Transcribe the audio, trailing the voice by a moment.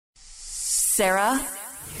Sarah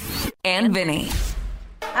and Vinny.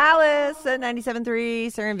 Alice at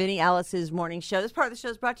 97.3, Sarah and Vinny, Alice's morning show. This part of the show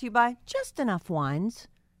is brought to you by Just Enough Wines.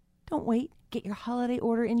 Don't wait. Get your holiday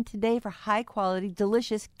order in today for high-quality,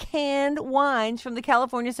 delicious canned wines from the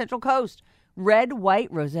California Central Coast. Red,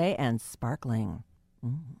 white, rosé, and sparkling. I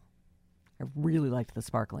really liked the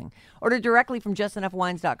sparkling. Order directly from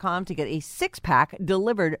JustEnoughWines.com to get a 6-pack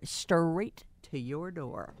delivered straight to your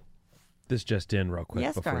door. This just in real quick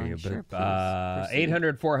Yes, before darling, you. sure, please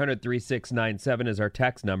 800-400-3697 is our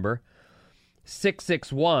text number.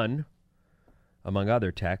 661, among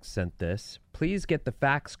other texts, sent this. Please get the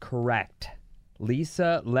facts correct.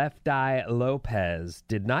 Lisa Left Eye Lopez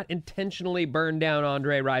did not intentionally burn down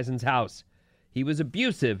Andre Risen's house. He was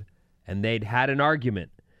abusive, and they'd had an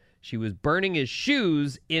argument. She was burning his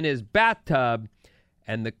shoes in his bathtub,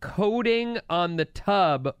 and the coating on the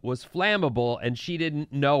tub was flammable, and she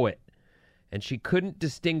didn't know it. And she couldn't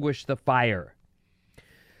distinguish the fire.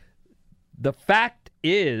 The fact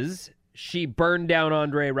is, she burned down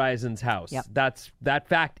Andre Risen's house. Yep. That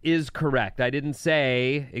fact is correct. I didn't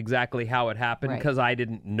say exactly how it happened because I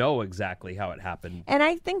didn't know exactly how it happened. And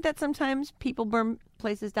I think that sometimes people burn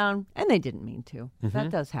places down, and they didn't mean to.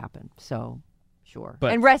 That does happen. So, sure.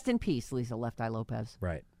 And rest in peace, Lisa Left Eye Lopez.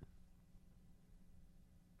 Right.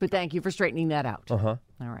 But thank you for straightening that out. Uh-huh.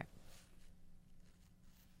 All right.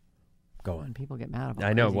 Go on. When people get mad about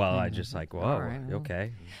I know. crazy Well, things. I just like, whoa, All right, well.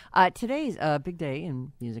 okay. Today's a big day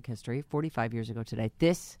in music history. 45 years ago today,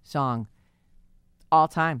 this song,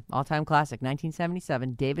 all-time classic,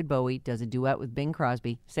 1977, David Bowie does a duet with Bing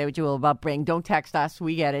Crosby. Say what you will about Bing. Don't text us.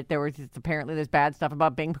 We get it. Apparently there's bad stuff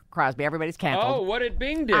about Bing Crosby. Everybody's canceled. Oh, what did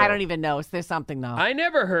Bing do? I don't even know. There's something, though. I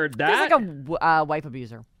never heard that. He's like a wife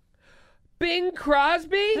abuser. Bing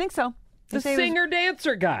Crosby? I think so. The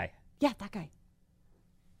singer-dancer guy. Yeah, that guy.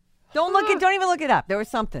 Don't even look it up. There was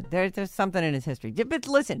something. There's something in his history. But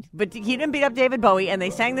listen, he didn't beat up David Bowie, and they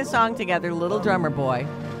sang this song together, Little Drummer Boy.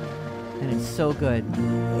 And it's so good.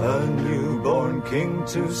 A newborn king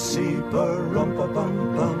to see,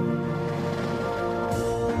 pa-rum-pa-bum-bum.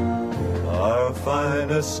 Our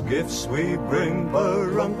finest gifts we bring,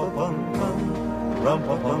 pa-rum-pa-bum-bum,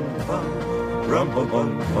 rum-pa-bum-bum,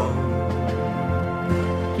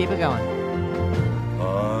 rum-pa-bum-bum. Keep it going.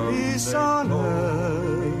 Peace on earth,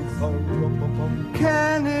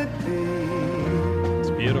 can it be? It's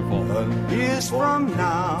beautiful. Years from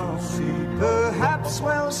now, perhaps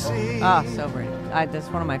we'll see. Oh, so great. That's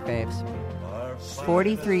one of my faves.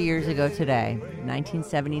 43 years ago today,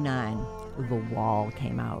 1979, The Wall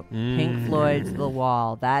came out. Pink Floyd's The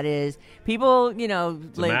Wall. That is, people,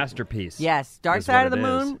 It's a masterpiece. Yes. Dark Side of the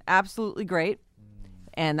Moon, absolutely great.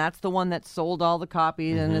 And that's the one that sold all the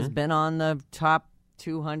copies and has been on the top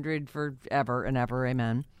 200 forever and ever.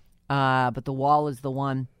 Amen. But The Wall is the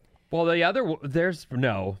one. Well, the other, there's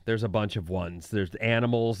a bunch of ones. There's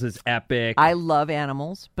Animals is epic. I love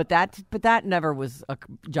Animals, but that never was a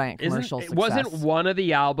giant commercial success. Wasn't one of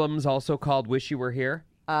the albums also called Wish You Were Here?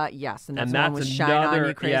 Yes, and that's the one with Shine On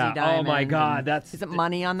You Crazy Diamond. Oh my God, is it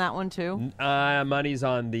Money on that one too? Money's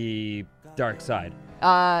on the Dark Side.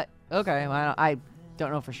 Okay, well, I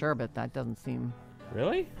don't know for sure, but that doesn't seem.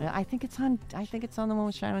 Really? I think it's on the one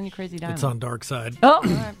with Shine On You Crazy Diamond. It's on Dark Side. Oh,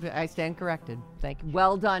 I stand corrected. Thank you.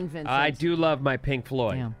 Well done, Vincent. I do love my Pink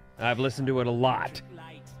Floyd. Yeah. I've listened to it a lot.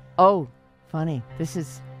 Oh, funny. This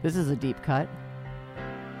is a deep cut.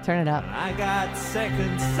 Turn it up. I got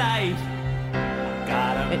second sight. I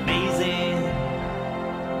got amazing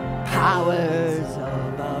powers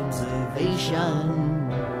of observation.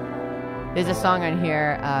 There's a song on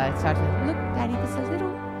here. It starts with, "Look, Daddy, there's a little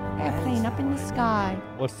airplane up in the sky."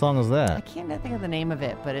 What song is that? I can't think of the name of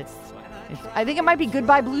it, but it's I think it might be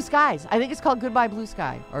Goodbye Blue Skies. I think it's called Goodbye Blue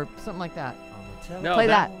Sky or something like that. No, Play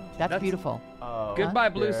that. That's beautiful. Goodbye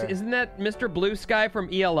Blue Sky. Isn't that Mr. Blue Sky from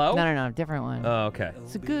ELO? No, different one. Oh, okay.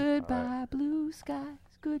 So goodbye blue skies,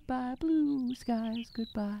 goodbye blue skies,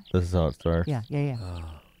 goodbye. This is how it starts. Yeah.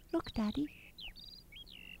 Look, Daddy.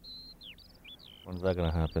 When's that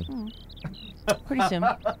going to happen? Pretty soon.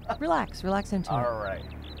 Relax into it. All right.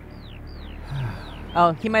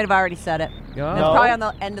 Oh, he might have already said it. Oh. It's probably on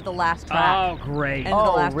the end of the last track. Oh, great. End of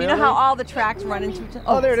the last. really? You know how all the tracks run into each other?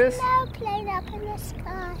 Oh, there it is. Plane up in the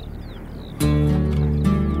sky.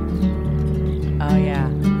 Oh, yeah.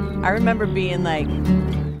 I remember being like,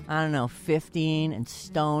 15 and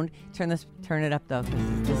stoned. Turn it up, though,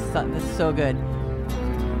 because this is so good.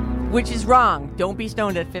 Which is wrong. Don't be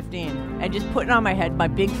stoned at 15. And just putting on my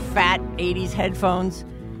big fat 80s headphones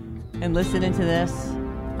and listening to this.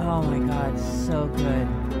 Oh, my God. So good.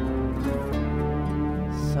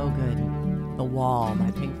 So good. The Wall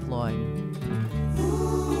by Pink Floyd.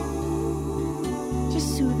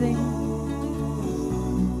 soothing.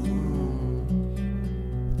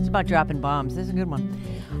 It's about dropping bombs. This is a good one.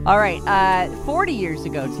 All right. 40 years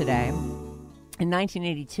ago today, in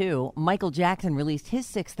 1982, Michael Jackson released his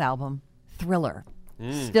 6th album, Thriller.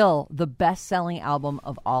 Still the best-selling album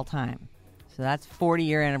of all time. So that's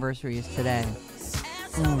 40-year anniversary is today.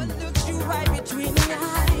 You're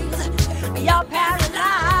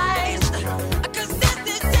paralyzed.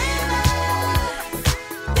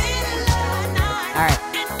 All right.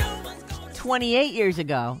 28 years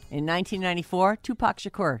ago, in 1994, Tupac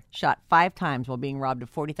Shakur shot 5 times while being robbed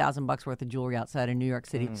of $40,000 worth of jewelry outside a New York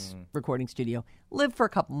City recording studio. Lived for a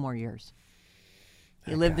couple more years.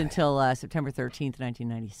 He lived until September 13th,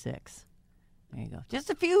 1996. There you go. Just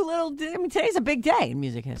a few little... I mean, today's a big day in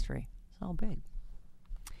music history. It's all big.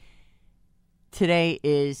 Today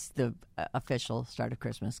is the official start of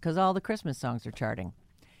Christmas because all the Christmas songs are charting.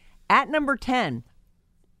 At number 10,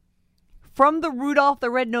 from the Rudolph the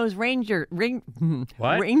Red-Nosed Reindeer. Rudolph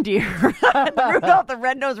the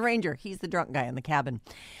Red-Nosed Reindeer. He's the drunk guy in the cabin.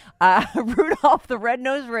 Rudolph the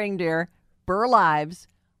Red-Nosed Reindeer, Burr Lives,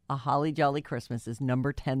 A Holly Jolly Christmas is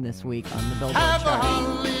number 10 this week on the Billboard chart. Have a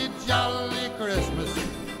holly jolly Christmas.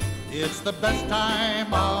 It's the best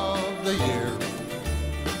time of the year.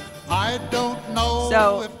 I don't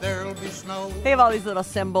know if there'll be snow. They have all these little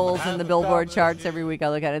symbols in the Billboard charts every week I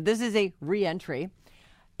look at it. This is a re-entry.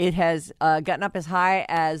 It has gotten up as high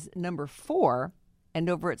as number 4, and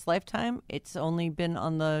over its lifetime, it's only been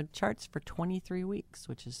on the charts for 23 weeks,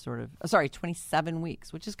 which is 27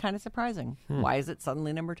 weeks, which is kind of surprising. Why is it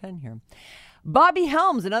suddenly number 10 here? Bobby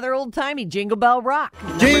Helms, another old-timey Jingle Bell Rock.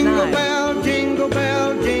 Jingle bell, jingle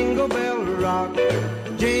bell, jingle bell rock.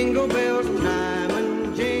 Jingle bells time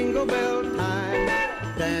and jingle bell time.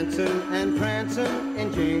 Dancing and prancing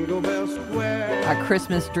in Jingle Bell Square. Our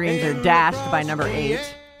Christmas dreams are dashed by number 8.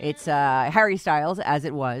 It's Harry Styles, As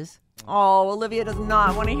It Was. Oh, Olivia does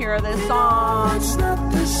not want to hear this song. It's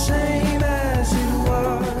not the same as it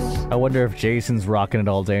was. I wonder if Jason's rocking it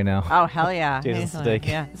all day now. Oh, hell yeah. Jason's steak.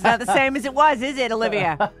 Yeah. It's not the same as it was, is it,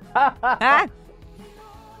 Olivia? Huh?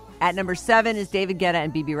 At number 7 is David Guetta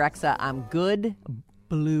and BB Rexha. I'm Good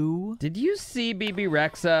Blue. Did you see BB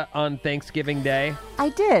Rexha on Thanksgiving Day? I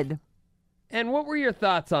did. And what were your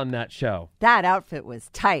thoughts on that show? That outfit was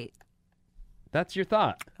tight. That's your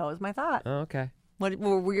thought? That was my thought. Oh, okay. What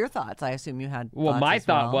were your thoughts? I assume you had Well, thoughts my as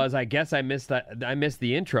thought well. was, I guess I missed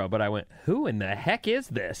the intro, but I went, who in the heck is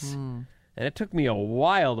this? And it took me a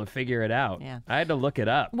while to figure it out. Yeah. I had to look it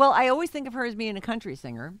up. Well, I always think of her as being a country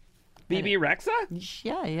singer. BB Rexha?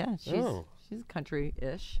 Yeah. Oh. She's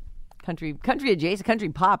country-ish. Country adjacent, country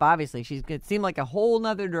pop, obviously. It seemed like a whole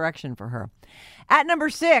nother direction for her. At number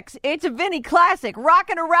 6, it's a Vinny classic,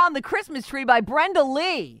 Rockin' Around the Christmas Tree by Brenda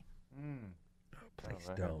Lee. Please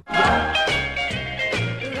don't.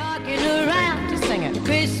 Rocking around Just sing it.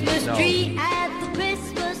 Christmas tree at the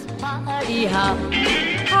Christmas party hop.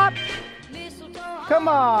 Hop. Mistletoe Come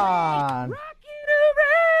on. Rockin'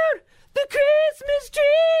 around the Christmas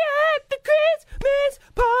tree at the Christmas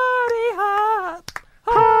party hop.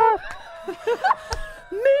 Hop.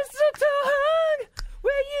 Mistletoe hung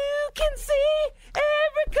where you can see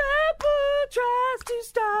every couple tries to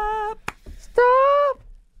stop. Stop.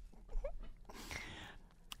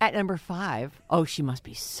 At number 5, oh, she must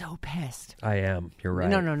be so pissed. I am. You're right.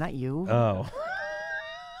 No, not you. Oh.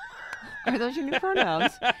 Are those your new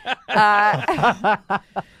pronouns? I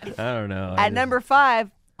don't know. At number 5,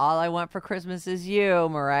 All I Want for Christmas Is You,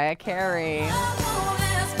 Mariah Carey.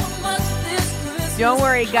 Don't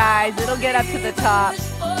worry, guys. It'll get up to the top.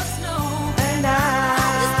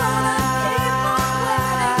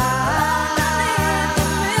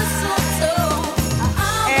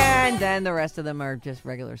 And And then the rest of them are just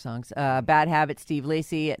regular songs. Bad Habit, Steve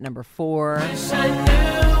Lacy at number 4. I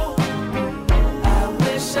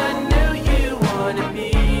wish I knew you wanted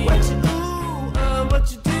me. What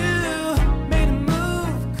you do, made a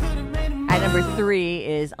move, could have made a move. At number 3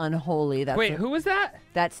 is Unholy. That's Wait, who was that?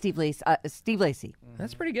 That's Steve Lacy.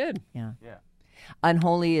 That's pretty good. Yeah.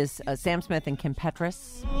 Unholy is Sam Smith and Kim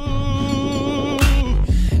Petras.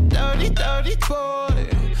 Dirty, dirty boy.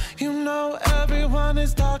 You know everyone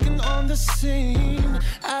is talking on the scene.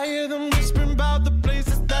 I hear them whispering about the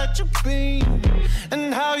places that you've been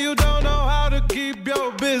and how you don't know how to keep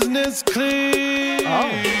your business clean.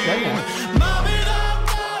 Mommy, don't know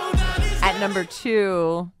that he's At number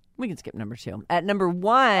 2, we can skip number 2. At number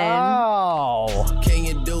 1, Oh. Can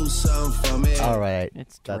you do something for me? All right.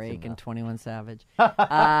 it's That's Drake and enough. 21 Savage.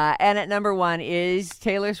 And at number 1 is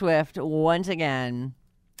Taylor Swift once again.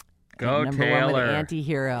 Go Number 1 with Taylor.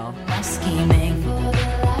 Anti-Hero. scheming for the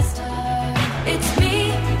last time. It's me.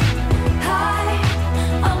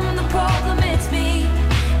 Hi,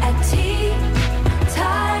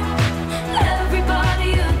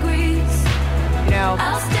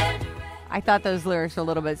 I thought those lyrics were a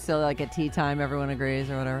little bit silly, like at tea time, everyone agrees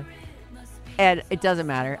or whatever. And it doesn't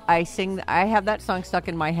matter. I have that song stuck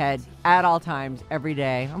in my head at all times, every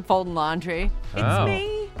day. I'm folding laundry. It's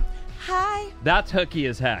me. Hi. That's hooky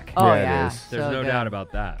as heck. Oh, Yeah, it is. There's no doubt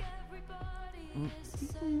about that. And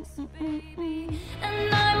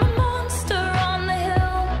I'm a monster on the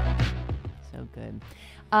hill. So good.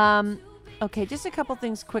 Okay, just a couple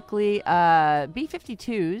things quickly.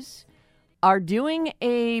 B-52s are doing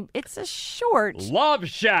it's a short. Love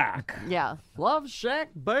Shack. Yeah. Love Shack,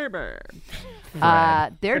 baby.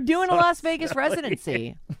 They're doing a Las Vegas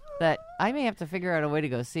residency that I may have to figure out a way to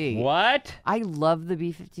go see. What? I love the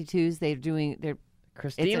B-52s.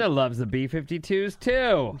 Christina loves the B-52s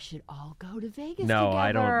too. We should all go to Vegas No, together.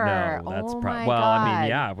 I don't know. That's my well, God. I mean,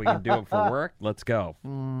 yeah, if we can do it for work, let's go.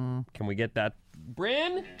 Can we get that?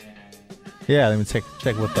 Bryn? Yeah, let me check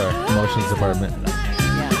with the promotions department.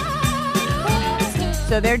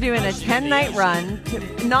 So they're doing a 10-night run.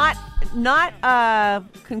 Not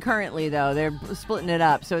concurrently, though. They're splitting it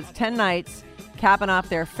up. So it's 10 nights, capping off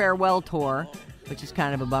their farewell tour, which is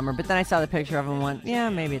kind of a bummer. But then I saw the picture of them and went, yeah,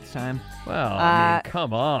 maybe it's time. Well, I mean,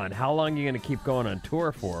 come on. How long are you going to keep going on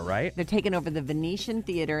tour for, right? They're taking over the Venetian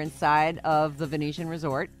Theater inside of the Venetian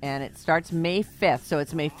Resort, and it starts May 5th. So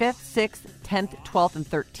it's May 5th, 6th, 10th, 12th, and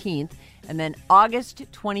 13th. And then August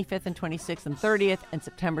 25th and 26th and 30th, and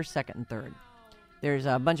September 2nd and 3rd. There's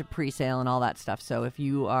a bunch of pre-sale and all that stuff. So if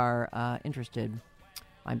you are interested,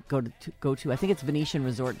 go to I think it's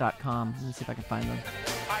VenetianResort.com. Let me see if I can find them.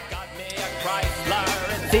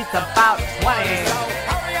 Seats about 20.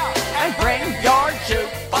 And bring your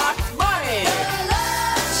jukebox money.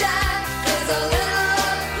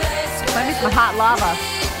 Let me some hot lava.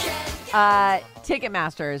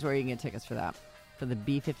 Ticketmaster is where you can get tickets for that. For the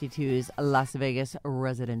B-52's Las Vegas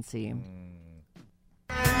residency.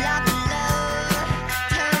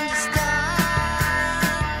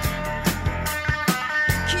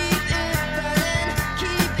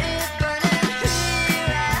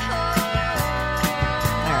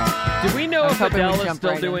 Do we know if hoping we Adele is jump still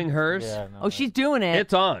right in. doing hers? Yeah, no. Oh, she's doing it.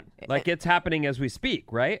 It's on. Like, it's happening as we speak,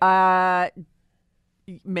 right?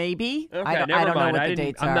 Maybe. Okay, I don't never know mind. what the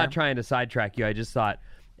dates I'm are. not trying to sidetrack you. I just thought,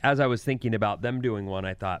 as I was thinking about them doing one,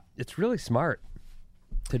 I thought, it's really smart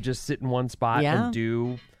to just sit in one spot and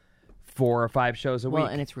do 4 or 5 shows a week. Well,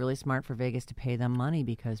 and it's really smart for Vegas to pay them money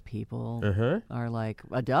because people are like,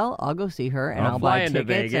 Adele, I'll go see her and I'll fly buy into tickets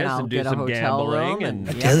Vegas and I'll and do get a some hotel room. gambling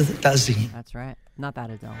and- Adele does he? That's right. Not that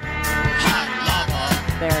Adele.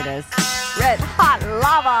 There it is. Red hot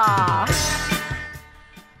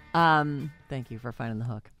lava. Thank you for finding the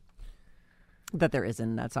hook. That there isn't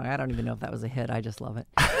in that song. I don't even know if that was a hit. I just love it.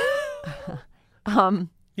 You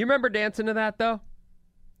remember dancing to that, though?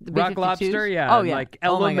 The Rock B-52s? Lobster? Yeah. Oh, yeah. Like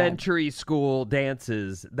Oh, my God. elementary school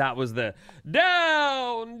dances. That was the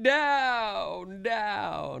down, down,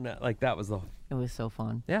 down. Like, that was the... It was so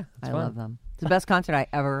fun. Yeah, it's I fun. love them. It's the best concert I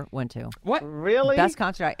ever went to. What? Really? Best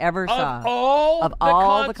concert I ever saw. Of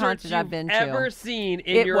all the the concerts I've been to. ever seen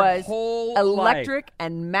in It your was whole electric life.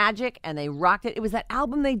 and magic, and they rocked it. It was that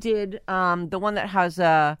album they did, the one that has,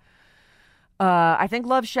 I think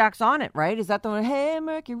Love Shack's on it, right? Is that the one? Hey,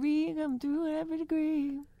 Mercury, come through every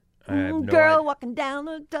degree. I have no Girl idea. walking down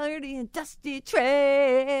the dirty and dusty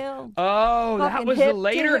trail. Oh, that Fucking was hip a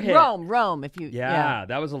later to hit. Rome. If you, Yeah,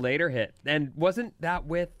 that was a later hit. And wasn't that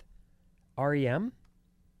with REM?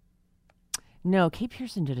 No, Kate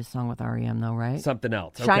Pearson did a song with REM though, right? Something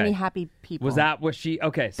else. Shiny Okay. Happy People. Was she?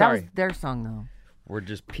 Okay, That sorry. was their song though. We're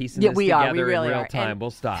just piecing Yeah, this we are. together We really in real are. time. And-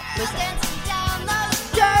 We'll stop. Dancing down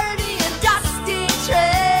those dirty and dusty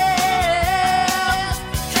trails.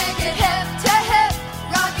 Take it hip to hip,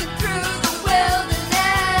 rocking through the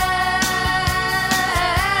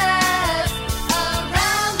wilderness.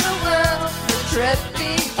 Around the world, the trip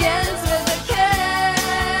begins with a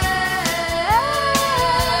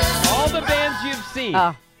kiss. All the bands you've seen.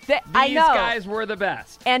 I These know. guys were the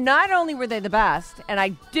best. And not only were they the best, and I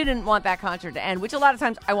didn't want that concert to end, which a lot of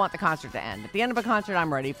times I want the concert to end. At the end of a concert,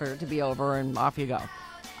 I'm ready for it to be over and off you go.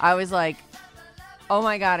 I was like, oh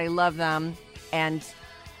my God, I love them. And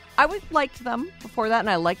I liked them before that, and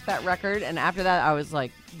I liked that record. And after that, I was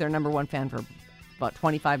like their number one fan for about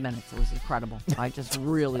 25 minutes. It was incredible. I just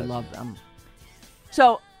really loved them.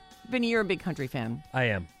 So, Vinny, you're a big country fan. I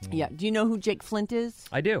am. Yeah. Do you know who Jake Flint is?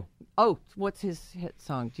 I do. Oh, what's his hit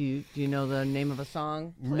song? Do you know the name of a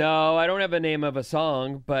song? No, I don't have a name of a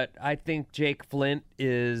song, but I think Jake Flint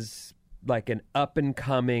is like an up and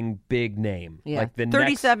coming big name. Yeah, like the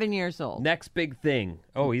 37 years old. Next big thing.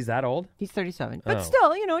 Oh, he's that old? He's 37. But Oh.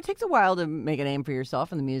 still, it takes a while to make a name for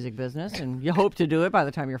yourself in the music business, and you hope to do it by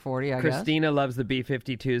the time you're 40, I guess. Christina loves the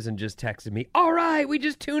B-52s and just texted me, all right, we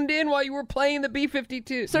just tuned in while you were playing the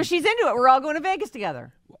B-52s. So she's into it. We're all going to Vegas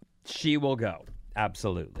together. She will go.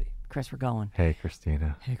 Absolutely. Chris, we're going. Hey,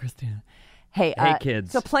 Christina. Hey, Christina. Hey,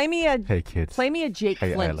 kids. So play me a Hey, kids. Play me a Jake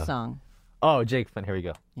Hey, Flint Isla. song. Oh, Jake Flint. Here we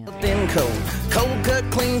go. Been cold, cold cut,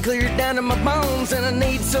 clean, clear down to my bones, and I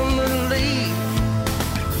need some relief.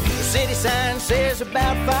 The city sign says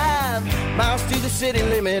about 5 miles to the city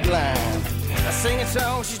limit line. I sing a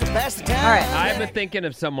song, she's to pass the time. All right. I've been thinking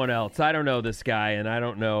of someone else. I don't know this guy, and I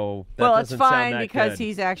don't know. That Well, it's doesn't sound fine that because good.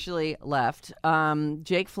 he's actually left.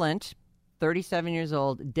 Jake Flint, 37 years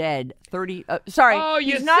old, dead. 30. Sorry. Oh,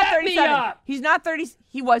 you he's not set me 37. up. He's not 30.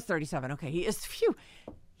 He was 37. Okay. He is. Phew.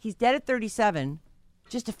 He's dead at 37,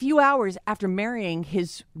 just a few hours after marrying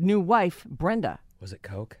his new wife, Brenda. Was it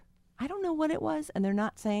Coke? I don't know what it was, and they're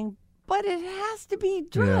not saying, but it has to be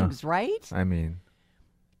drugs, right? I mean,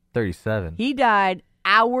 37. He died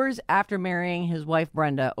hours after marrying his wife,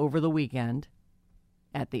 Brenda, over the weekend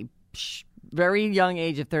at the very young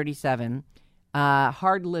age of 37.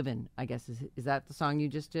 Hard Livin', I guess. Is that the song you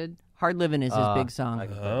just did? Hard Livin' is his big song.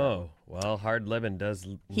 Oh, well, hard living does,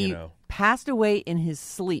 He passed away in his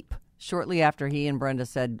sleep shortly after he and Brenda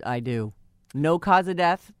said, I do. No cause of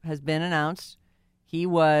death has been announced. He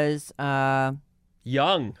was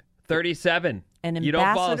young, 37. an You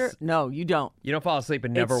don't fall ambassador. No, you don't. You don't fall asleep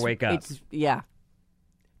and never wake up. Yeah.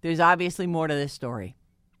 There's obviously more to this story.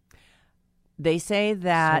 They say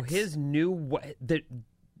that So his new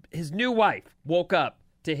wife woke up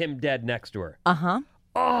to him dead next to her. Uh-huh.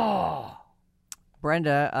 Oh.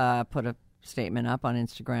 Brenda put a statement up on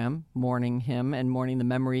Instagram mourning him and mourning the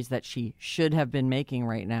memories that she should have been making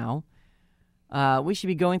right now. We should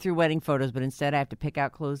be going through wedding photos, but instead I have to pick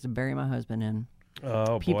out clothes to bury my husband in.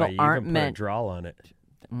 Oh, People boy. You aren't even meant- put a drawl on it.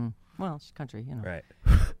 Well, it's country, Right.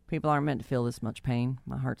 People aren't meant to feel this much pain.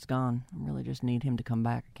 My heart's gone. I really just need him to come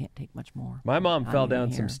back. I can't take much more. My mom Not fell even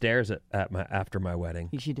down some here. stairs after my wedding.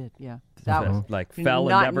 She did, yeah. That was Like fell and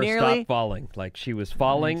not never nearly- stopped falling. Like she was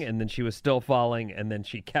falling and then she was still falling and then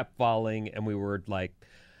she kept falling and we were like,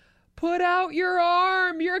 put out your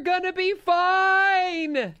arm. You're going to be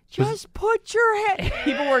fine. Just put your head.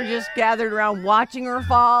 People were just gathered around watching her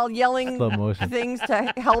fall, yelling Slow motion. things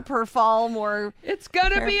to help her fall more. It's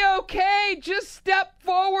going to be okay. Just step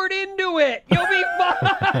forward into it. You'll be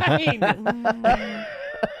fine.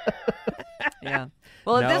 Yeah.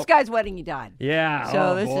 Well, at this Nope. guy's wedding, he died. Yeah. So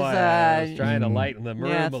oh, this boy. is, I was trying to lighten the room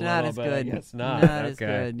Yeah, a it's little not as bit. good. I guess not. As Okay.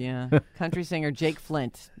 good. Yeah. Country singer Jake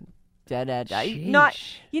Flint, dead at not.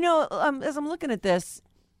 Sheesh. As I'm looking at this,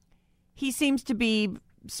 he seems to be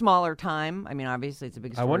smaller time. I mean, obviously, it's a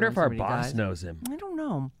big I story. wonder when if our somebody boss dies. knows him. I don't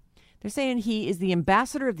know. They're saying he is the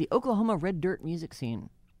ambassador of the Oklahoma Red Dirt music scene.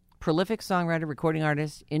 Prolific songwriter, recording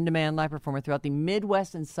artist, in-demand live performer throughout the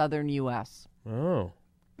Midwest and Southern U.S. Oh.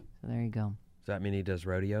 So there you go. Does that mean he does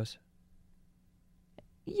rodeos?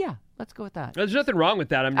 Yeah, let's go with that. There's nothing wrong with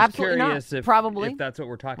that. I'm just Absolutely not. curious if Probably. if that's what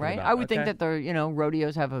we're talking Right? about. I would think Okay. that the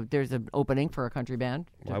rodeos there's an opening for a country band.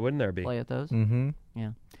 to Why wouldn't there be? play at those? Mm-hmm.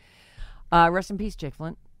 Yeah. Rest in peace, Jake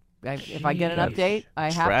Flint. If I get an Jeez. update,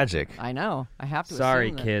 I have. Tragic. I know. I have to. Sorry,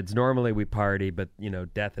 assume that- kids. Normally we party, but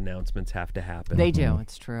death announcements have to happen. They do.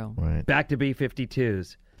 It's true. Right. Back to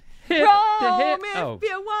B-52s. Hit Rome the hit. if Oh,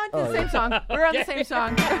 you want the same song. We're on the same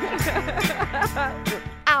song.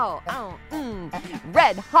 Ow, ow,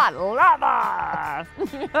 red hot lava.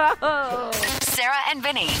 Sarah and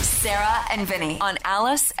Vinny. Sarah and Vinny on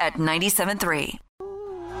Alice at 97.3.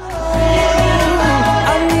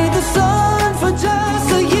 I need the sun for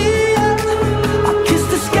just a year. I kiss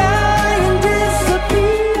the sky and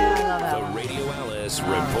disappear. I love that The one. Radio Alice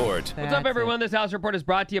Report. What's up, everyone? This House Report is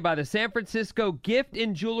brought to you by the San Francisco Gift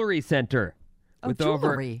and Jewelry Center. Oh,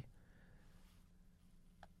 jewelry.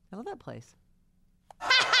 I love that place.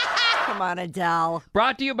 Come on, Adele.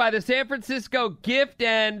 Brought to you by the San Francisco Gift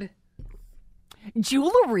and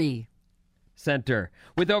Jewelry. Center.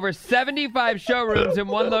 With over 75 showrooms in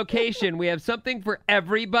one location, we have something for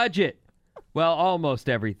every budget. Well, almost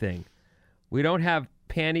everything. We don't have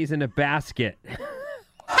panties in a basket.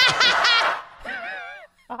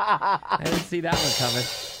 I didn't see that one coming.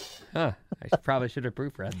 Huh. I probably should have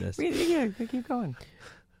proofread this. Yeah, keep going.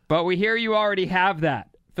 But we hear you already have that.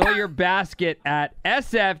 Fill your basket at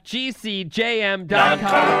sfgcjm.com.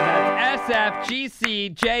 That's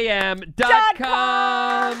sfgcjm.com.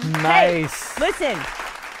 Nice. Listen,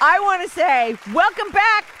 I want to say welcome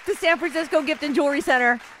back to San Francisco Gift and Jewelry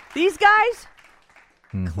Center. These guys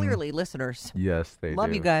clearly listeners. Yes, they Love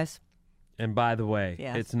do. you guys. And by the way,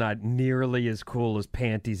 Yes. it's not nearly as cool as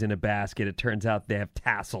panties in a basket. It turns out they have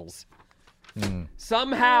tassels.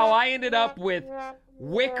 Somehow I ended up with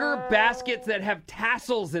wicker baskets that have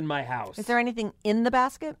tassels in my house. Is there anything in the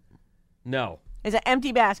basket? No. It's an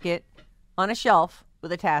empty basket on a shelf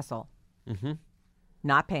with a tassel. Mm-hmm.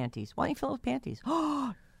 Not panties. Why don't you fill it with panties?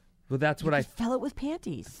 Well, that's what I... Fill it with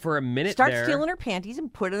panties. For a minute Start there... stealing her panties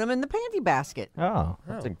and putting them in the panty basket. Oh,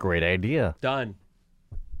 that's a great idea. Done.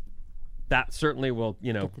 That certainly will,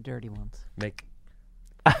 Get the dirty ones. make...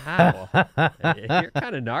 How? You're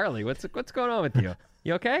kind of gnarly. What's going on with you?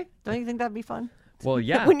 You okay? Don't you think that'd be fun? Well,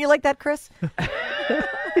 yeah. Wouldn't you like that, Chris?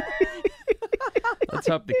 Let's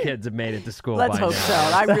hope the kids have made it to school Let's by hope now. so.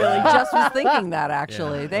 I really just was thinking that,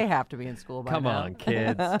 actually. They have to be in school by Come now. on,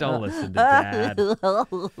 kids. Don't listen to Dad.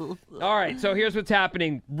 All right, so here's what's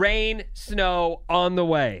happening. Rain, snow on the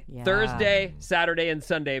way. Yeah. Thursday, Saturday, and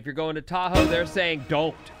Sunday. If you're going to Tahoe, they're saying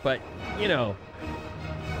don't. But,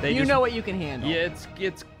 they You just, know what you can handle. Yeah,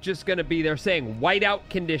 it's just going to be, they're saying whiteout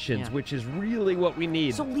conditions, Yeah. which is really what we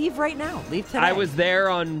need. So leave right now. Leave today. I was there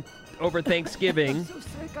over Thanksgiving, so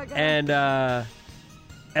sick. I got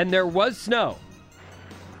and there was snow.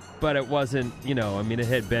 But it wasn't, it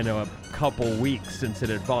had been a couple weeks since it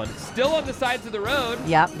had fallen. It's still on the sides of the road.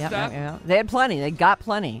 Yep. stuff. They had plenty. They got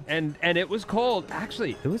plenty. And it was cold.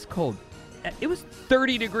 Actually, it was cold. It was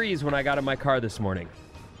 30 degrees when I got in my car this morning.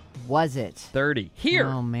 Was it? 30. Here.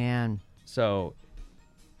 Oh, man. So,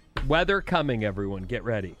 weather coming, everyone. Get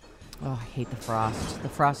ready. Oh, I hate the frost. The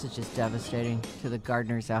frost is just devastating to the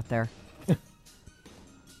gardeners out there.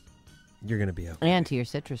 You're going to be okay. And to your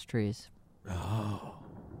citrus trees. Oh.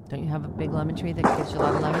 Don't you have a big lemon tree that gets you a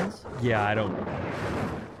lot of lemons? Yeah, I don't.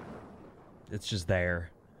 It's just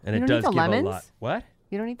there. And You it don't does eat the give lemons? a lot. What?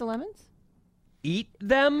 You don't eat the lemons? Eat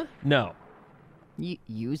them? No. You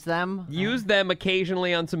use them? Use them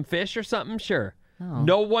occasionally on some fish or something? Sure. Oh.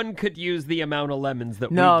 No one could use the amount of lemons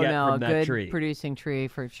that we get from that good tree. producing tree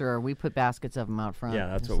for sure. We put baskets of them out front. Yeah,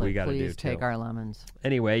 that's It's what we like, gotta do, Please take too. our lemons.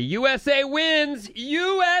 Anyway, USA wins!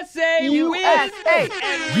 USA wins! USA!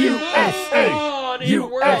 And we move on in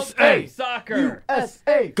World Cup Soccer.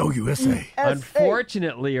 Go USA.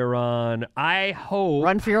 Unfortunately, Iran, I hope...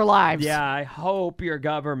 Run for your lives. Yeah, I hope your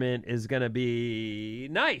government is going to be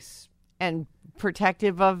nice. And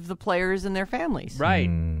protective of the players and their families.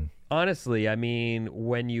 Right. Honestly, I mean,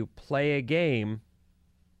 when you play a game,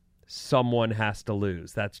 someone has to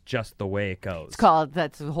lose. That's just the way it goes.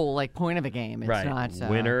 That's the whole point of a game. It's right. not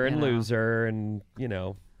Winner and loser and,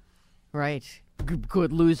 Right.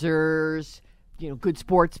 Good losers, good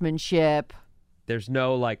sportsmanship. There's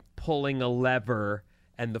no pulling a lever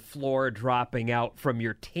and the floor dropping out from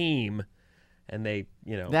your team and they,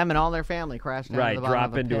 Them and all their family crash down to the bottom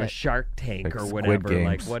drop of a into a pit. Shark Tank Like or Squid whatever.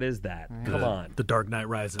 Games. What is that? Come on. The Dark Knight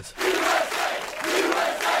Rises.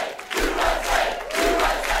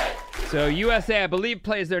 So USA, I believe,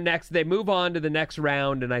 plays their next. They move on to the next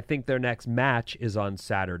round, and I think their next match is on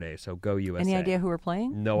Saturday. So go USA. Any idea who we're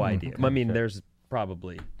playing? No idea. I mean, there's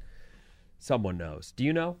probably someone knows. Do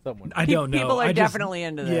you know? I don't know. People are I just- definitely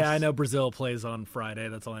into this. Yeah, I know Brazil plays on Friday.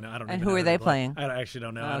 That's all I know. I don't. And even who know are they play. playing? I actually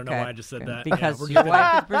don't know. I don't know Okay. why I just said that. Because yeah, we're your just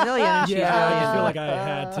wife is Brazilian and she's Yeah, I just Brazilian. feel like I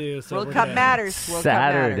had to. So World we're Cup good. matters. World Cup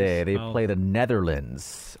Saturday, matters. they play the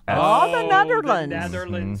Netherlands. Oh, the Netherlands. The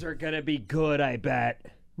Netherlands are going to be good, I bet.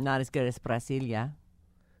 Not as good as Brasilia.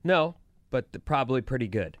 No, but probably pretty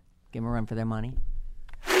good. Give them a run for their money.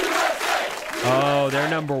 Oh, they're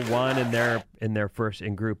number one in their first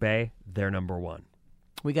in Group A. They're number one.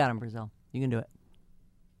 We got them, Brazil. You can do it.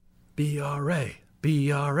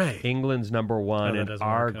 BRA. England's number one that in doesn't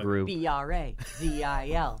our work out. group.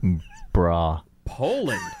 BRAZIL. Brah.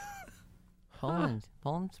 Poland.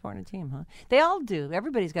 Poland's part of a team, huh? They all do.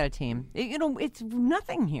 Everybody's got a team. It's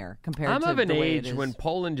nothing here compared I'm to of an the way age it is. when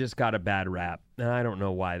Poland just got a bad rap, and I don't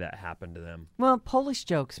know why that happened to them. Well, Polish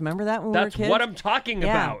jokes. Remember that when That's we were kids? what I'm talking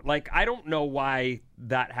Yeah. about. I don't know why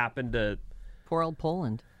that happened to... Poor old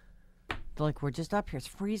Poland. They're like, we're just up here. It's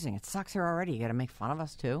freezing. It sucks here already. You got to make fun of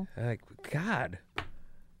us too. God.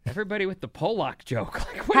 Everybody with the Polak joke.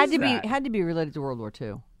 What is that? Had to be related to World War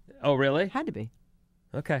II. Oh, really? Had to be.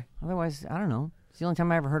 Okay. Otherwise, I don't know. It's the only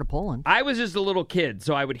time I ever heard of Poland. I was just a little kid,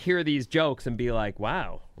 so I would hear these jokes and be like,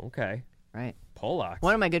 wow, okay. Right. Polacks.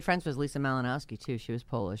 One of my good friends was Lisa Malinowski too. She was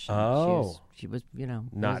Polish. and Oh. she was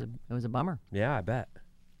Not- it was a bummer. Yeah, I bet.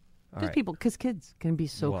 All right. Because kids can be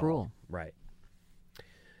so Well, cruel. Right.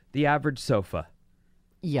 The average sofa.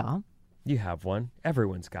 Yeah. You have one.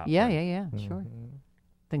 Everyone's got Yeah, one. yeah, sure.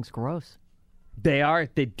 Things gross. They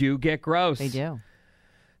do get gross. They do.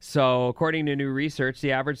 So, according to new research,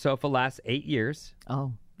 the average sofa lasts 8 years.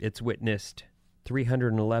 Oh. It's witnessed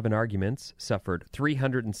 311 arguments, suffered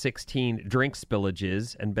 316 drink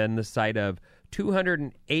spillages, and been the site of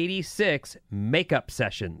 286 makeup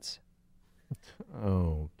sessions.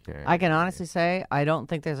 Okay. I can honestly say I don't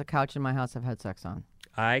think there's a couch in my house I've had sex on.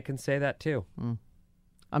 I can say that too.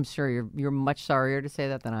 I'm sure you're much sorrier to say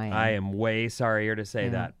that than I am. I am way sorrier to say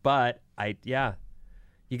that. But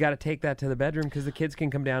you got to take that to the bedroom because the kids can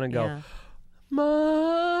come down and go,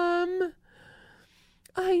 Mom,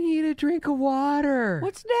 I need a drink of water.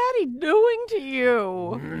 What's Daddy doing to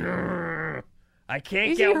you? I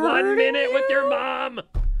can't Is get he 1 hurting minute with you? your mom.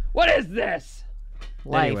 What is this?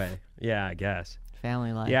 Life. Anyway, yeah, I guess.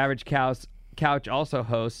 Family life. The average couch also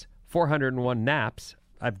hosts 401 naps.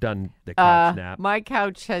 I've done the couch nap. My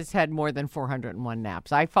couch has had more than 401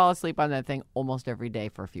 naps. I fall asleep on that thing almost every day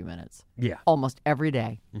for a few minutes. Yeah. Almost every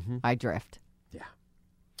day. I drift. Yeah.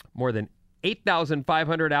 More than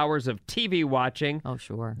 8,500 hours of TV watching. Oh,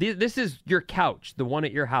 sure. This is your couch, the one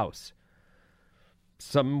at your house.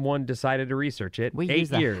 Someone decided to research it. We 8 use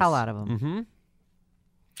the years. hell out of them.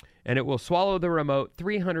 And it will swallow the remote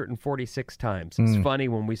 346 times. It's funny,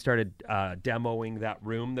 when we started demoing that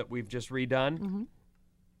room that we've just redone,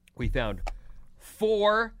 we found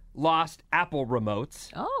 4 lost Apple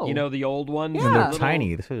remotes. Oh. You know, the old ones? Yeah. The They're little,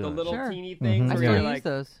 tiny. The little Sure. teeny things. I where still you're use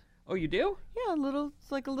those. Oh, you do? Yeah,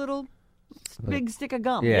 it's like a little big stick of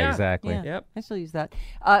gum. Yeah, exactly. Yeah. Yep. I still use that.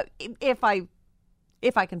 If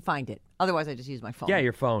I can find it. Otherwise, I just use my phone. Yeah,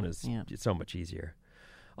 your phone is so much easier.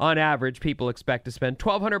 On average, people expect to spend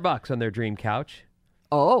 $1,200 on their dream couch.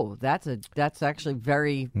 Oh, that's actually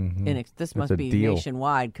very this must a be deal.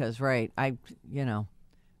 nationwide because boy,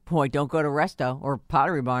 don't go to Resto or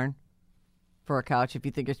Pottery Barn for a couch if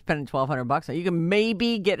you think you're spending $1,200. You can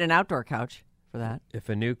maybe get an outdoor couch for that. If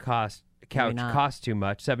a new couch costs too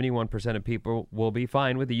much, 71% of people will be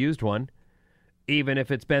fine with a used one, even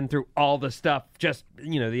if it's been through all the stuff, just,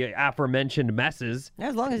 the aforementioned messes,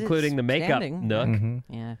 As long as including it's the makeup standing. nook.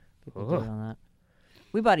 Yeah, people do it on that.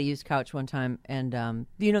 We bought a used couch one time, and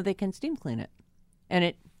they can steam clean it, and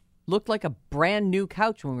it looked like a brand new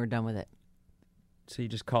couch when we were done with it. So you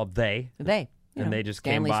just called they? They just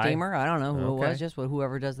Stanley came by? Steamer. I don't know who it Okay. was, just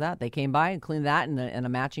whoever does that. They came by and cleaned that and a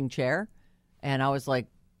matching chair, and I was like,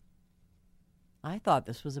 I thought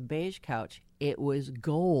this was a beige couch. It was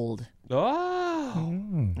gold. Oh.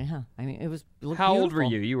 Yeah, I mean, it looked How old were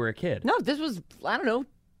beautiful. you? You were a kid. No, this was, I don't know,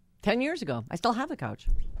 10 years ago. I still have the couch.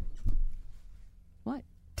 What?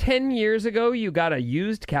 10 years ago, you got a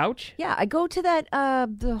used couch? Yeah, I go to that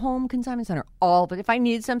the home consignment center but if I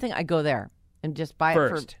need something, I go there and just buy it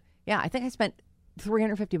First. I think I spent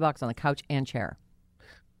 $350 on the couch and chair.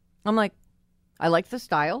 I'm like, I like the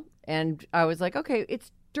style, and I was like, okay,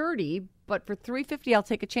 it's dirty, but for $350, I'll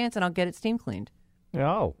take a chance and I'll get it steam cleaned.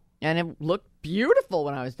 Oh. And it looked beautiful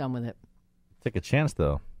when I was done with it. Take a chance,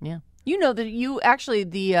 though. Yeah. You know that you actually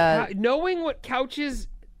knowing what couches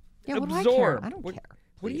what do I absorb. care? I don't care.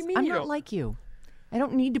 What do you Please. mean I'm you not don't? like you. I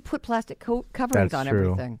don't need to put plastic coverings That's on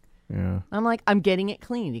true. everything. Yeah. I'm like, I'm getting it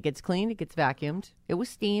cleaned. It gets cleaned. It gets vacuumed. It was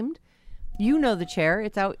steamed. You know the chair.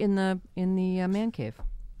 It's out in the man cave.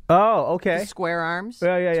 Oh, okay. The square arms.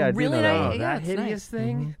 Yeah. It's I do really know that nice. one. Yeah, That it's hideous nice.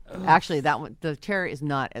 thing? Actually, that one, the chair is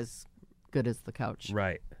not as good as the couch.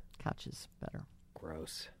 Right. Couch is better.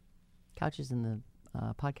 Gross. Couch is in the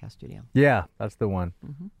podcast studio. Yeah, that's the one.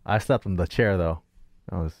 I slept in the chair, though.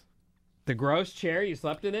 The gross chair? You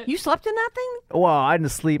slept in it? You slept in that thing? Well, I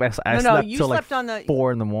didn't sleep. I No, slept you till slept like on the-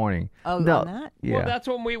 4 in the morning. Oh, no, on that? Yeah. Well, that's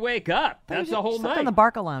when we wake up. That's the whole slept night. on the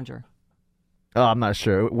Barca Lounger. Oh, I'm not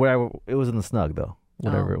sure. Whatever. It was in the snug, though.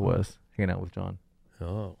 Whatever Oh. it was. Hanging out with John.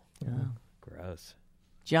 Oh. Gross.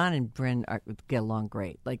 John and Bryn get along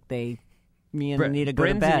great. Like me and Anita go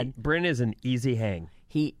to Bryn's bed. Bryn is an easy hang.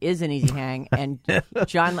 He is an easy hang, and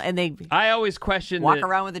John and they I always question walk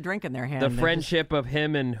around with a drink in their hand. the They're friendship of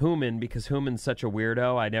him and Hooman, because Hooman's such a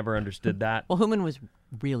weirdo. I never understood that. Well, Hooman was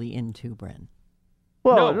really into Bryn.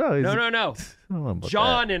 Well, no. he's- No. I don't know about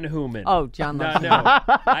John and Hooman. Oh, John loves No.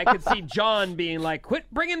 I could see John being like,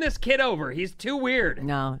 quit bringing this kid over. He's too weird.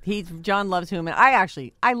 No, John loves Hooman.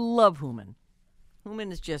 I love Hooman.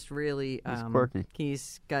 Hooman is just really He's quirky.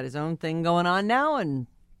 He's got his own thing going on now, and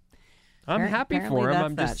I'm happy apparently for him. that's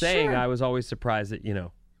I'm just that. saying, Sure. I was always surprised that,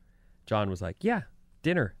 John was like, yeah,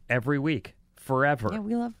 dinner every week, forever. yeah,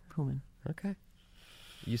 we love Hooman. Okay.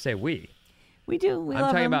 You say we. We do. We I'm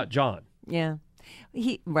love talking him. about John. Yeah,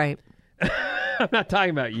 right. I'm not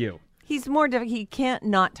talking about you. He's more difficult. He can't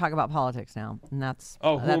not talk about politics now, and that's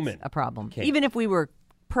Oh, that's Hooman. a problem. Okay. Even if we were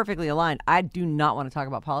perfectly aligned. I do not want to talk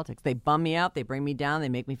about politics. They bum me out. They bring me down. They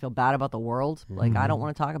make me feel bad about the world. Like, I don't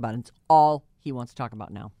want to talk about it. It's all he wants to talk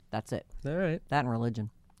about now. That's it. All right. That and religion.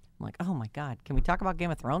 I'm like, oh, my God. Can we talk about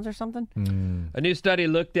Game of Thrones or something? A new study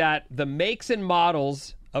looked at the makes and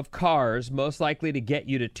models of cars most likely to get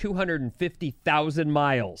you to 250,000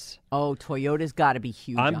 miles. Oh, Toyota's got to be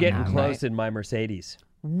huge. I'm on getting that, close right? in my Mercedes.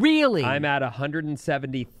 Really? I'm at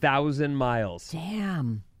 170,000 miles.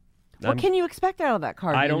 Damn. What can you expect out of that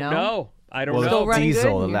car? I do you don't know. I don't know. Still running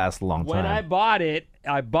Diesel good? that lasts a long time. When I bought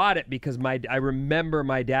it because I remember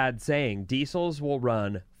my dad saying diesels will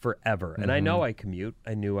run forever. And I know I commute.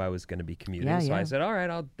 I knew I was going to be commuting. Yeah, so yeah. I said, all right,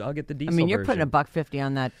 I'll get the diesel I mean, you're putting version. $150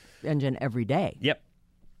 on that engine every day. Yep.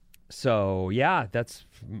 So, yeah, that's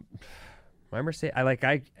my Mercedes.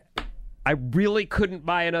 I really couldn't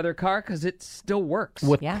buy another car because it still works.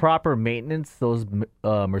 With Yeah. proper maintenance, those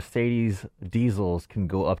Mercedes diesels can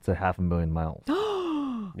go up to 500,000 miles.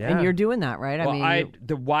 Yeah. And you're doing that, right? Well,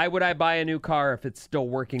 why would I buy a new car if it's still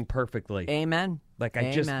working perfectly? Amen. Like,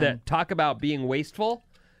 Amen. talk about being wasteful.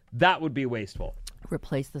 That would be wasteful.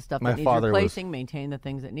 Replace the stuff My that needs father was- replacing, maintain the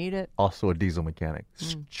things that need it. Also a diesel mechanic.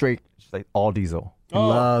 Straight, just like all diesel. He Oh.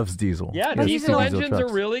 loves diesel. Yeah, He has diesel two engines trucks.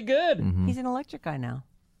 are really good. He's an electric guy now.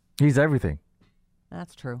 He's everything.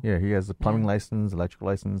 That's true. Yeah, he has a plumbing license, electrical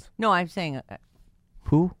license. No, I'm saying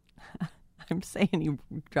Who? he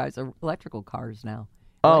drives electrical cars now.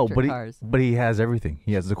 Oh, Electric cars. but he has everything.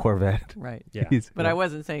 He has the Corvette. Right. Yeah. But I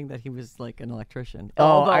wasn't saying that he was like an electrician. Oh,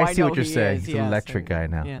 Although I see know what you're he saying. is, He's an yes, electric guy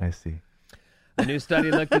now. yeah. I see. A new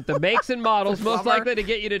study looked at the makes and models most likely to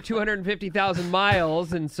get you to 250,000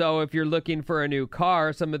 miles. And so if you're looking for a new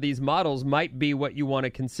car, some of these models might be what you want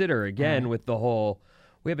to consider. Again, with the whole,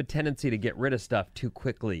 we have a tendency to get rid of stuff too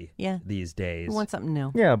quickly these days. Who wants something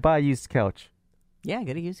new? Yeah, buy a used couch. Yeah,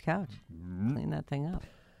 get a used couch. Clean that thing up.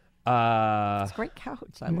 It's a great couch.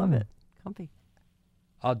 I love it. Comfy.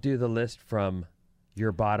 I'll do the list from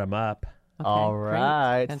your bottom up. Okay, All great.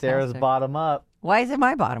 right. Sarah's Fantastic. bottom up. Why is it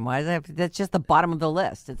my bottom? Why is that? That's just the bottom of the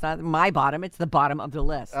list. It's not my bottom. It's the bottom of the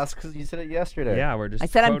list. That's because you said it yesterday. Yeah, we're just I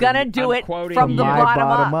said I'm going to do it quoting from the My bottom,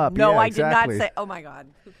 bottom up. up. No, Yeah, I did exactly. not say. Oh, my God.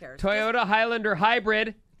 Who cares? Toyota Highlander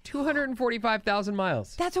Hybrid, 245,000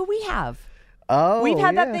 miles. That's what we have. Oh, We've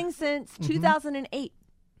had that yeah. thing since 2008.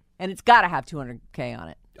 And it's got to have 200K on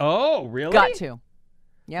it. Oh, really? Got to.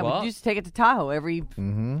 Yeah, Well- we used to take it to Tahoe every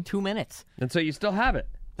 2 minutes. And so you still have it?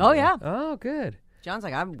 Oh, yeah. Oh, good. John's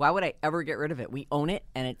like, why would I ever get rid of it? We own it,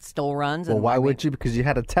 and it still runs. Well, and why we- would you? Because you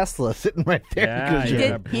had a Tesla sitting right there. Yeah, because you you-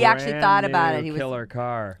 got a He actually brand thought about new it. He was- killer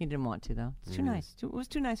car. He didn't want to, though. It's too nice. It was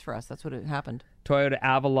too nice for us. That's what it happened. Toyota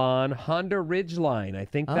Avalon, Honda Ridgeline. I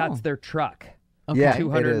think that's Oh. their truck. Okay. Yeah, it is.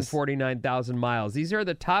 249,000 miles. These are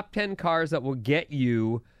the top 10 cars that will get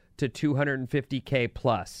you to 250K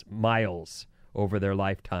plus miles over their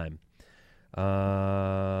lifetime.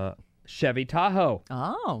 Chevy Tahoe.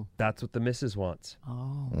 Oh. That's what the missus wants.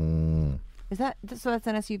 Oh. Is that so? That's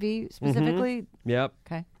an SUV specifically? Yep.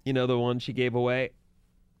 Okay. You know the one she gave away?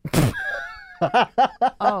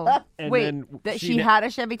 Oh, And wait. then That she she ne- had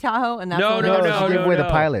a Chevy Tahoe, and that's No, what no, it was? no, she gave no, away the no.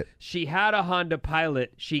 Pilot. She had a Honda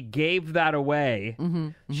Pilot. She gave that away.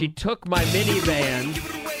 She took my minivan,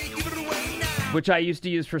 which I used to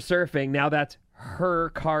use for surfing. Now that's her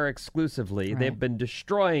car exclusively. Right. They've been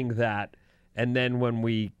destroying that. And then when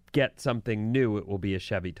we get something new, it will be a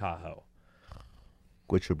Chevy Tahoe.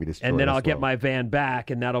 Which would be destroyed. And then as I'll get well. my van back,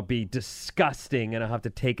 and that'll be disgusting. And I'll have to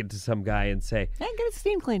take it to some guy and say, Hey, get it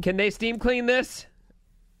steam cleaned. can they steam clean this?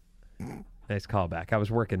 Nice callback. I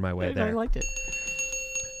was working my way I there. liked it.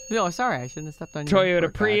 No, sorry, I shouldn't have stepped on your Toyota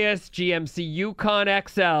work Prius, GMC Yukon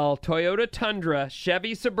XL, Toyota Tundra,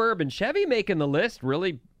 Chevy Suburban. Chevy making the list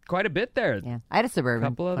really quite a bit there. Yeah, I had a Suburban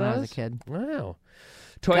Couple of when I those? was a kid. Wow.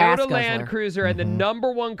 Gas Toyota guzzler. Land Cruiser, and the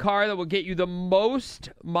number one car that will get you the most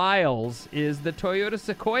miles is the Toyota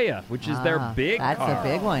Sequoia, which is their Ah, big That's car. a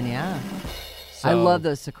big one, yeah. So, I love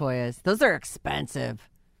those Sequoias. Those are expensive.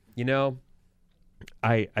 You know,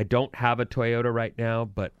 I don't have a Toyota right now,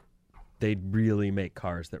 but they really make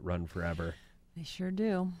cars that run forever. They sure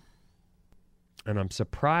do. And I'm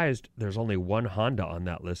surprised there's only one Honda on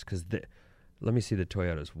that list because let me see the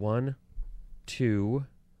Toyotas. 1, 2,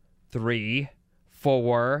 3,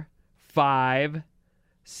 4, 5,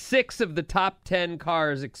 6 of the top 10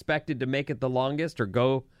 cars expected to make it the longest or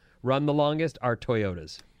go run the longest are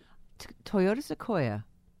Toyotas. Toyota Sequoia,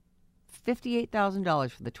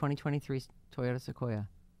 $58,000 for the 2023 Toyota Sequoia.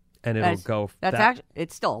 And it'll go. That's that, actually,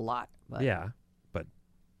 it's still a lot. But. Yeah, but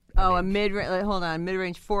A mid-range, hold on,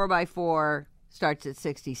 mid-range 4x4 starts at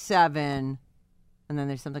 67. And then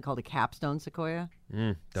there's something called a capstone sequoia.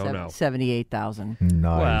 Don't know. 78,000.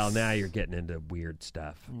 Nice. Well, now you're getting into weird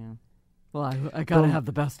stuff. Yeah. Well, I gotta have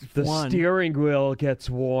the best The one. steering wheel gets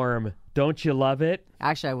warm. Don't you love it?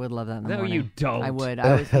 Actually, I would love that in the No, morning. you don't. I would.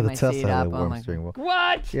 I would heat my Tesla seat had up. a Oh warm my. steering wheel.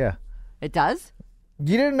 What? Yeah. It does?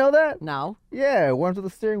 You didn't know that? No. Yeah, it warms with the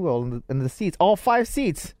steering wheel and the seats. All 5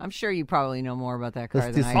 seats. I'm sure you probably know more about that car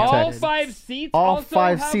Let's than do I some do. All text. 5 seats All also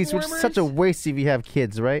 5 have seats, which is such a warmers? waste if you have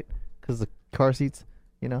kids, right? Because the car seats,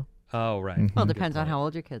 you know? Oh, right. Well, it depends on how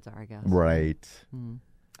old your kids are, I guess. Right.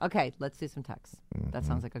 Okay, let's do some texts. That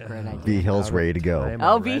sounds like a great idea. V Hill's ready to go. I'm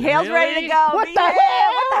Oh, ready. V Hale's ready to Really? go. What V the Hale,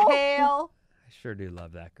 hell? What the hell? I sure do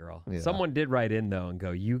love that girl. Yeah. Someone did write in, though, and go,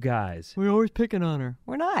 you guys. We're always picking on her.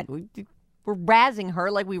 We're not. We're razzing her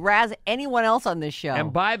like we razz anyone else on this show.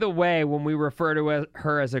 And by the way, when we refer to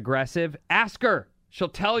her as aggressive, ask her. She'll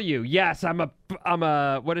tell you, yes, I'm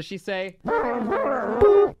a, what does she say?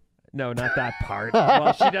 No, not that part.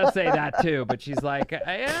 Well, she does say that too, but she's like,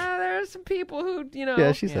 yeah, there's some people who,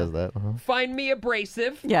 Yeah, she says that. Uh-huh. find me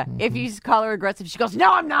abrasive. yeah, if you call her aggressive, she goes,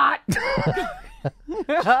 no, I'm not.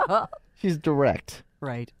 She's direct.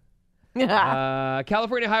 Right.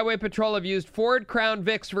 California Highway Patrol have used Ford Crown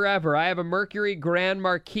Vics forever. I have a Mercury Grand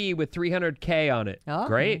Marquis with 300K on it. Oh,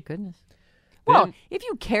 Great. my goodness. Well, Then- if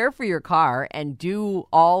you care for your car and do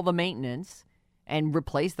all the maintenance and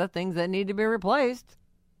replace the things that need to be replaced,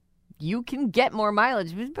 you can get more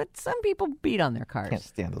mileage. But some people beat on their cars. Can't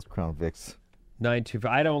stand those Crown Vics.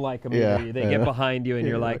 925. I don't like them Yeah, either. They yeah. get behind you and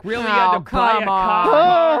you're like, really? Oh, You had to buy a come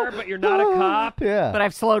car, but you're not a cop? Yeah. But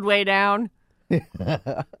I've slowed way down.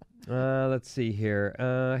 Let's see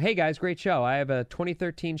here. Hey, guys, great show. I have a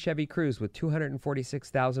 2013 Chevy Cruze with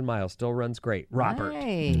 246,000 miles. Still runs great. Robert.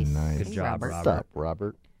 Nice. Nice. Good job, Robert. What's Robert. up,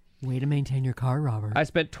 Robert? Way to maintain your car, Robert. I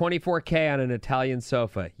spent $24K on an Italian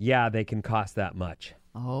sofa. Yeah, they can cost that much.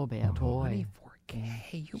 Oh, bad boy.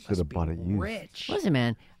 $24K? You Should've must be bought it used. rich. Listen,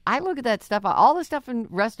 man, I look at that stuff, all the stuff in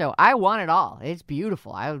Resto. I want it all. It's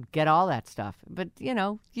beautiful. I would get all that stuff. But, you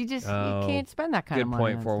just you can't spend that kind Good of money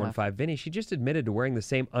point, on 415. Vinny, she just admitted to wearing the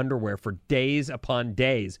same underwear for days upon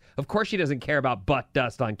days. Of course she doesn't care about butt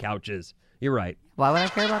dust on couches. You're right. stuff. Why would I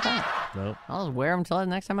care about that? No. I'll just wear them till the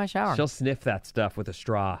next time I shower. She'll sniff that stuff with a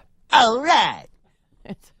straw.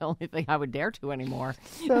 It's the only thing I would dare to anymore.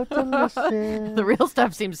 So delicious. The real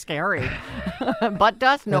stuff seems scary. Butt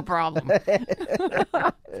dust, no problem.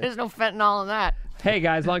 There's no fentanyl in that. Hey,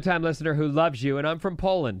 guys, long-time listener who loves you, and I'm from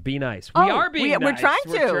Poland. Be nice. We are being nice. We're trying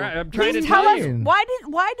to. I'm trying Please to tell tell us, you.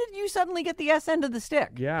 why did you suddenly get the S end of the stick?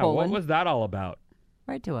 Yeah, Poland? what was that all about?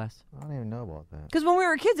 Write to us. I don't even know about that. Because when we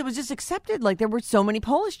were kids, it was just accepted. Like, there were so many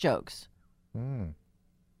Polish jokes.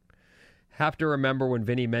 Have to remember when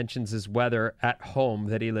Vinny mentions his weather at home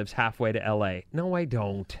that he lives halfway to L.A. No, I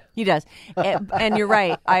don't. He does. And you're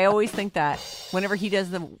right. I always think that. Whenever he does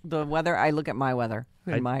the weather, I look at my weather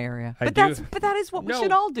in my area. But that is what we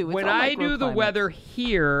should all do. It's when all I do the microclimates. weather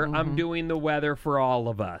here, I'm doing the weather for all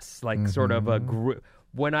of us. Like sort of a group.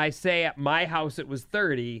 When I say at my house it was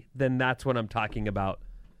 30, then that's when I'm talking about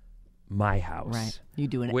my house. Right. You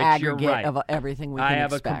do an Which aggregate you're right. of everything we can I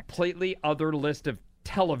have expect. a completely other list of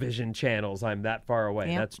television channels. I'm that far away.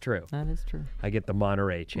 Yep. That's true. That is true. I get the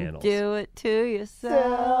Monterey channels. Do it to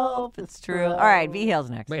yourself. It's true. All right, V Hale's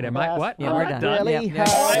next. Wait, am I what? Yeah, I'm we're not done. done. Yep.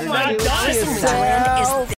 I'm not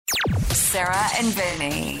done. Sarah and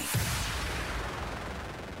Vinny.